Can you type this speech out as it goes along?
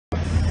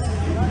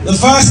The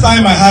first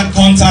time I had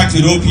contact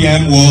with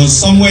OPM was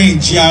somewhere in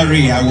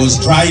GRA. I was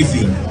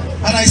driving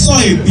and I saw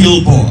a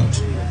billboard.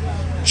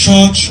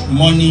 Church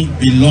money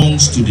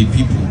belongs to the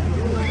people.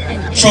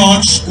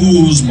 Church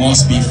schools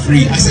must be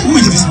free. I said, who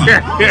is this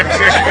man?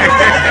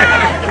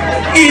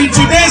 In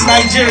today's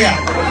Nigeria,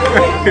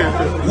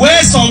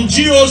 where some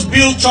GOs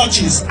build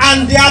churches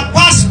and their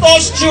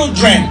pastors'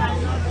 children,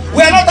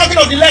 we are not talking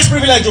of the less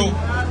privileged.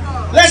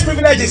 Less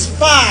privileged is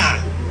far.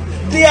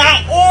 Their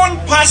own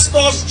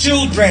pastors'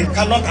 children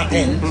cannot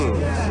attend.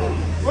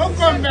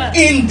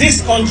 In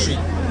this country,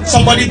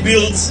 somebody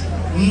built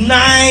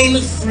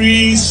 9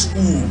 free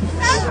schools.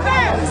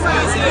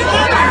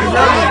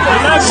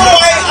 So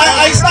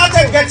I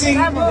started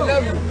getting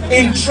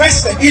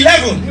interested.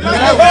 11.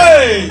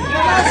 Hey!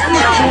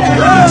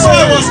 So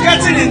I was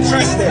getting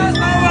interested.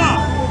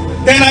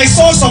 Then I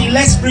saw some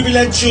less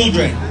privileged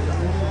children.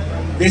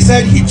 They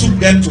said he took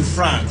them to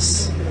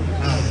France.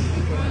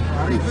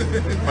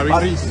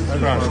 Paris.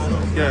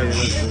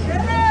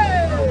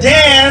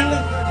 Then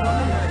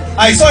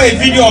I saw a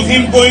video of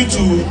him going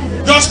to,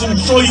 just to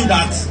show you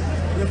that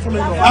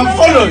I'm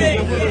following.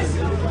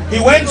 He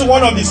went to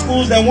one of the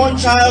schools, then one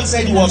child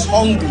said he was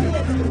hungry.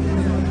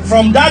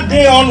 From that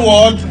day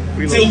onward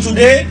till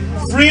today,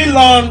 free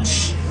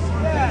lunch,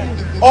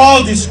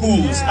 all the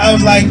schools. I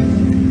was like,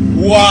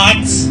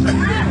 what?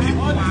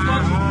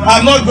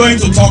 I'm not going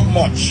to talk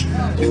much.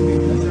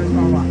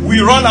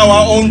 We run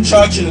our own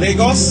church in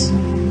Lagos,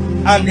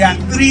 and there are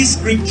 3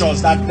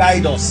 scriptures that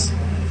guide us.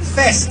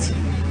 First,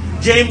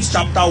 James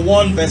chapter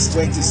 1 verse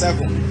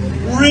 27.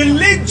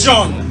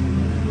 Religion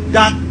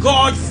that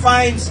God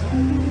finds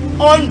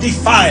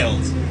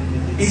undefiled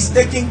is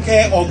taking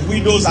care of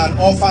widows and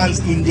orphans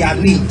in their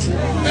need.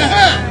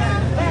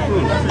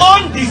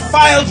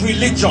 Undefiled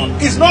religion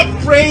is not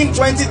praying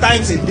 20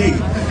 times a day.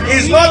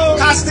 It's not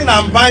casting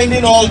and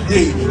binding all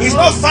day. It's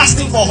not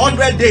fasting for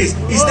 100 days.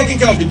 It's taking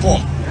care of the poor.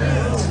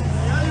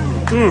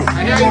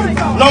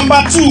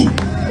 Number 2,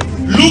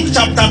 Luke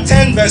chapter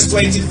 10 verse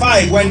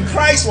 25. When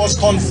Christ was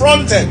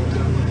confronted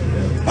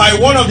by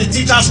one of the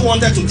teachers who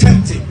wanted to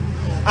tempt him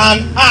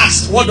and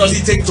asked, what does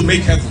it take to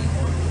make heaven?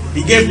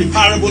 He gave the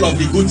parable of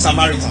the Good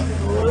Samaritan.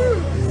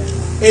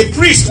 A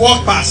priest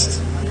walked past.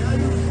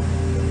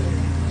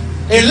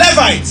 A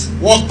Levite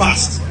walked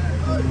past.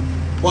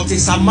 But a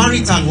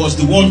Samaritan was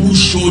the one who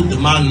showed the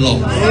man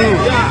love.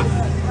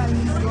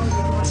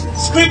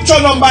 Scripture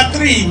number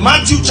 3,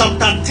 Matthew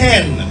chapter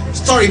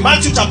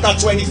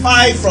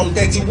 25 from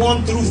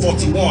 31 through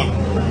 41.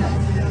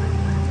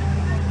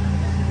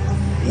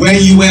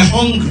 When you were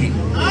hungry,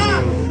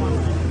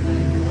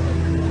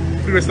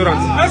 free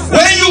restaurants.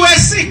 When you were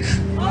sick,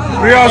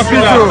 free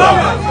hospital.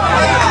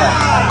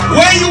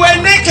 When you were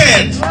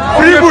naked,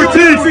 free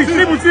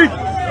boutique.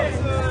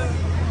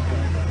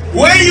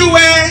 When you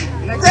were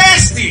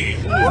thirsty,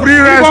 free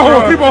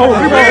restaurant. Free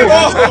borehole.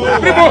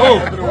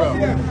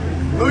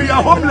 When you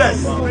are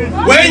homeless.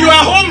 When you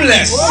are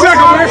homeless.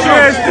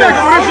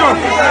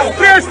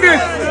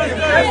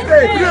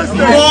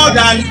 More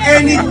than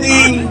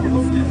anything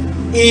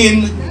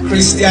in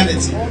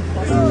Christianity,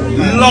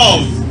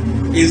 love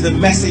is the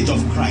message of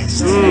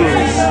Christ.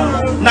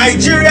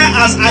 Nigeria,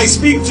 as I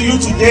speak to you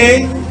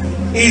today,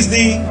 is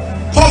the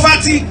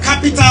poverty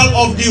capital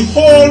of the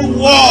whole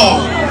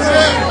world.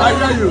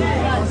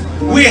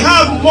 We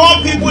have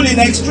more people in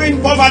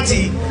extreme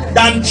poverty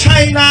than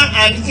China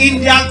and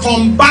India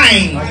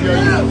combined.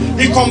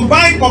 The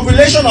combined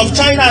population of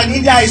China and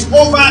India is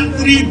over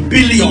 3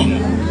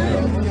 billion.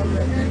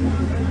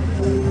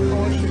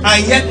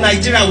 And yet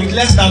Nigeria, with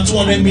less than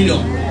 200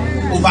 million,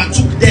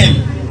 overtook them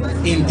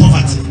in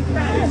poverty.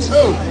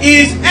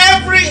 If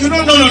every,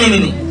 no.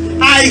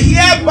 I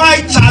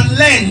hereby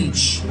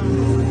challenge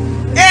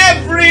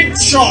every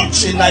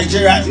church in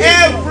Nigeria,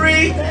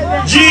 every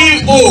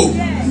GO,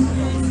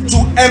 to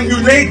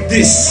emulate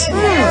this.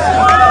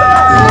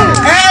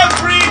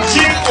 Every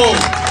GO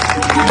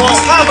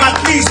must have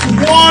at least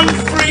 1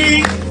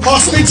 free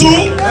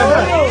hospital,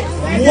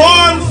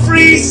 1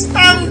 free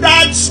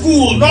standard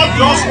school, not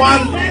just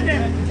 1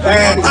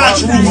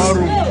 thatch roof,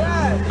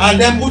 and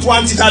then put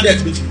 1 teacher there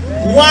to be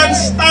 1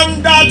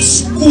 standard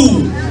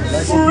school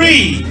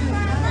free.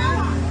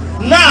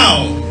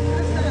 Now,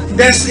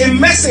 there's a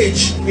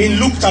message in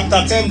Luke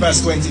chapter 10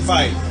 verse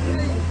 25.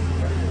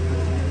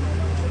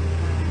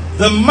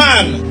 The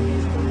man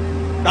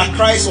that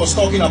Christ was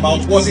talking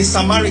about was a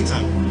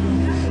Samaritan.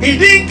 He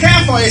didn't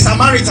care for a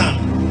Samaritan.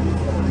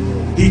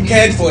 He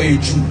cared for a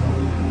Jew.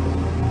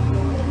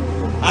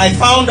 I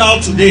found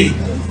out today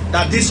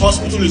that this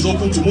hospital is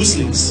open to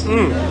Muslims.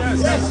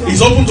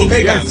 It's open to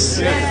pagans.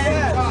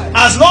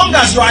 As long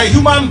as you are a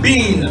human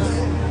being.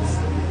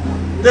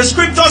 The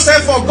scripture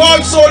said, for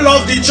God so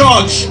loved the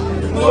church.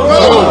 For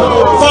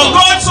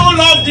God so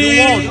loved the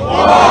world.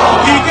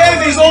 He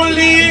gave his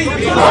only.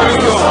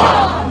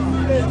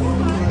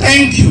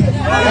 Thank you. For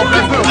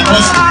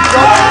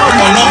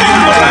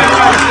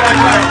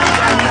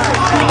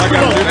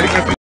loving.